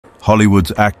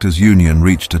Hollywood's Actors Union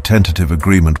reached a tentative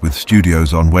agreement with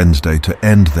studios on Wednesday to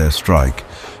end their strike,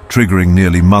 triggering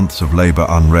nearly months of labor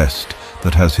unrest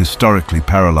that has historically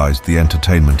paralyzed the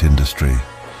entertainment industry.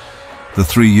 The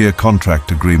 3-year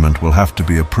contract agreement will have to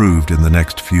be approved in the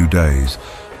next few days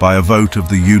by a vote of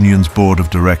the union's board of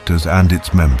directors and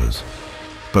its members.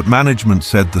 But management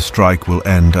said the strike will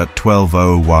end at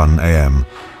 12:01 a.m.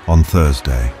 on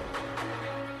Thursday.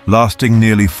 Lasting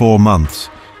nearly 4 months,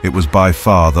 it was by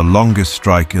far the longest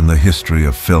strike in the history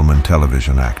of film and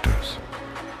television actors.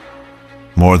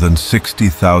 More than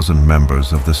 60,000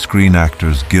 members of the Screen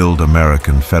Actors Guild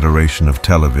American Federation of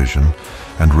Television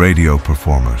and Radio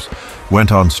Performers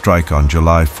went on strike on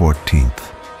July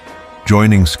 14th,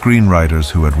 joining screenwriters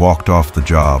who had walked off the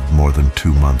job more than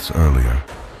 2 months earlier.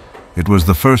 It was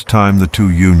the first time the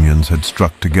two unions had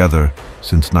struck together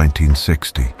since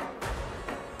 1960.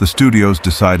 The studios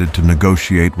decided to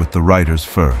negotiate with the writers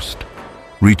first,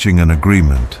 reaching an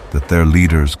agreement that their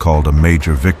leaders called a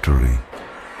major victory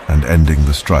and ending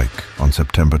the strike on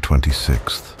September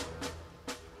 26th.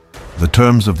 The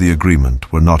terms of the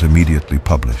agreement were not immediately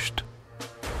published.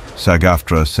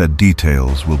 SAG-AFTRA said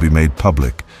details will be made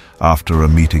public after a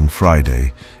meeting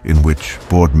Friday in which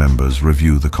board members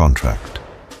review the contract.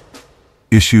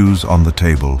 Issues on the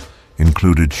table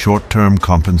included short-term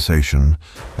compensation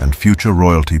and future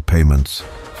royalty payments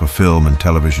for film and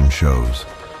television shows,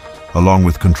 along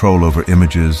with control over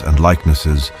images and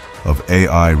likenesses of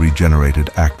AI-regenerated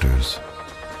actors.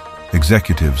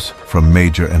 Executives from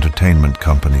major entertainment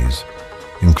companies,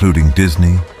 including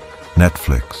Disney,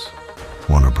 Netflix,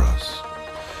 Warner Bros.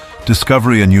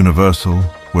 Discovery and Universal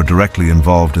were directly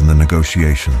involved in the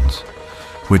negotiations,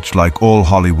 which, like all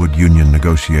Hollywood union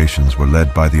negotiations, were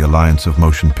led by the Alliance of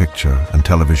Motion Picture and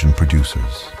Television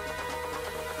Producers.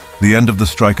 The end of the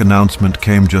strike announcement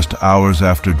came just hours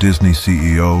after Disney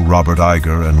CEO Robert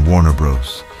Iger and Warner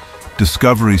Bros.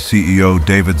 Discovery CEO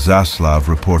David Zaslav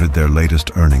reported their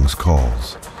latest earnings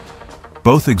calls.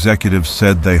 Both executives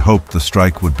said they hoped the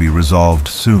strike would be resolved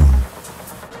soon.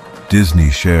 Disney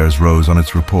shares rose on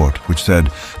its report, which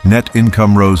said net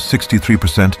income rose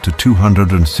 63% to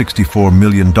 $264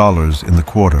 million in the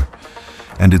quarter,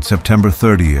 ended September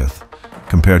 30th,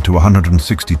 compared to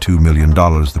 $162 million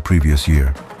the previous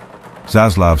year.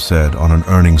 Zaslav said on an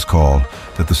earnings call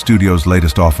that the studio's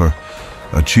latest offer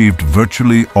achieved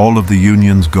virtually all of the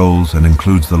union's goals and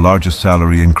includes the largest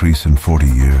salary increase in 40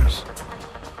 years.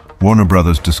 Warner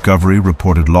Bros. Discovery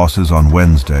reported losses on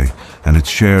Wednesday, and its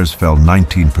shares fell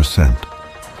 19%.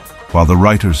 While the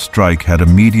writers' strike had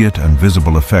immediate and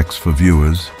visible effects for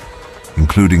viewers,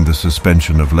 including the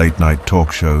suspension of late-night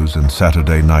talk shows and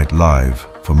Saturday Night Live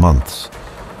for months,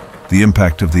 the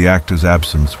impact of the actors'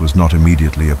 absence was not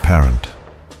immediately apparent,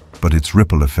 but its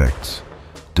ripple effects,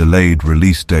 delayed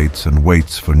release dates and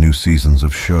waits for new seasons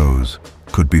of shows,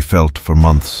 could be felt for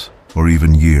months or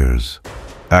even years.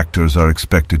 Actors are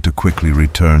expected to quickly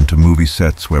return to movie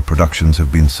sets where productions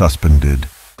have been suspended,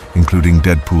 including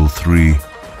Deadpool 3,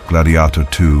 Gladiator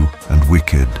 2, and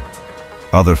Wicked.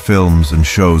 Other films and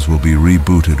shows will be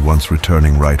rebooted once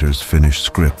returning writers finish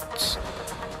scripts.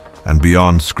 And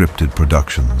beyond scripted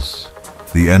productions,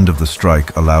 the end of the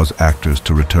strike allows actors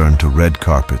to return to red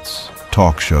carpets,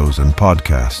 talk shows, and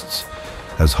podcasts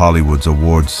as Hollywood's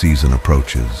awards season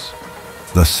approaches.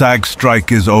 The SAG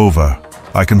strike is over.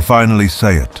 I can finally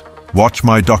say it. Watch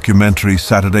my documentary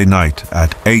Saturday night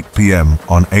at 8 p.m.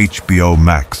 on HBO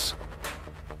Max.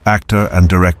 Actor and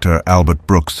director Albert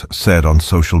Brooks said on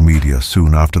social media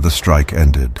soon after the strike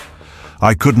ended,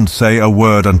 "I couldn't say a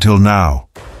word until now."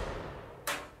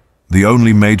 The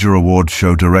only major awards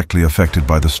show directly affected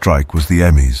by the strike was the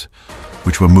Emmys,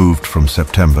 which were moved from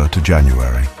September to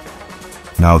January.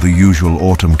 Now the usual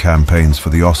autumn campaigns for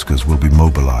the Oscars will be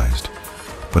mobilized,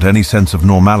 but any sense of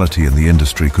normality in the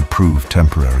industry could prove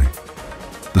temporary.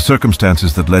 The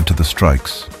circumstances that led to the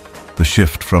strikes, the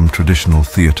shift from traditional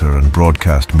theater and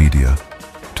broadcast media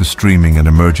to streaming and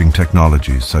emerging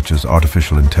technologies such as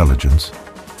artificial intelligence,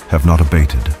 have not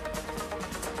abated.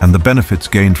 And the benefits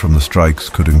gained from the strikes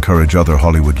could encourage other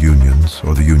Hollywood unions,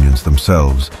 or the unions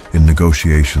themselves, in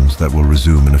negotiations that will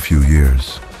resume in a few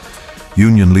years.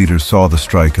 Union leaders saw the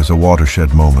strike as a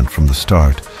watershed moment from the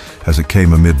start, as it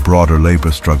came amid broader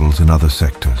labor struggles in other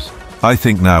sectors. I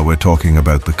think now we're talking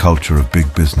about the culture of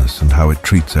big business and how it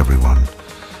treats everyone,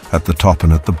 at the top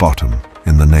and at the bottom,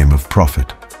 in the name of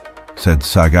profit, said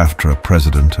SAG-AFTRA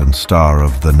president and star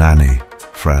of The Nanny,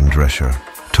 Fran Drescher,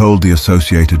 told the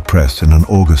Associated Press in an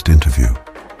August interview.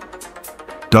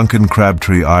 Duncan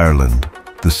Crabtree Ireland,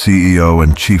 the CEO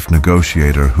and chief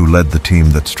negotiator who led the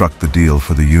team that struck the deal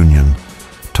for the union,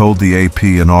 told the AP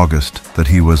in August that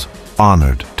he was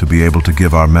honored to be able to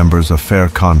give our members a fair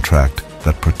contract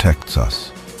that protects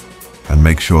us and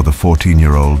make sure the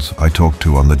 14-year-olds I talked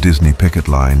to on the Disney picket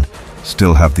line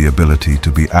still have the ability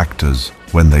to be actors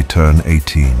when they turn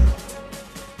 18.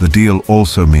 The deal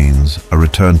also means a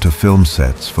return to film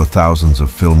sets for thousands of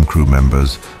film crew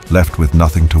members left with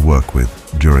nothing to work with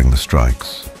during the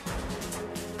strikes.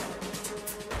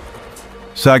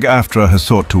 SAG-AFTRA has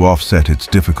sought to offset its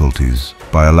difficulties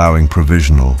by allowing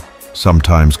provisional,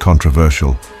 sometimes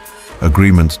controversial,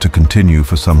 agreements to continue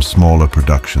for some smaller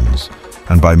productions,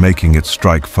 and by making its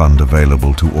strike fund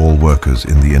available to all workers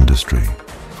in the industry.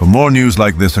 For more news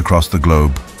like this across the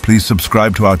globe, please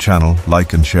subscribe to our channel,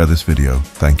 like and share this video.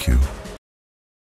 Thank you.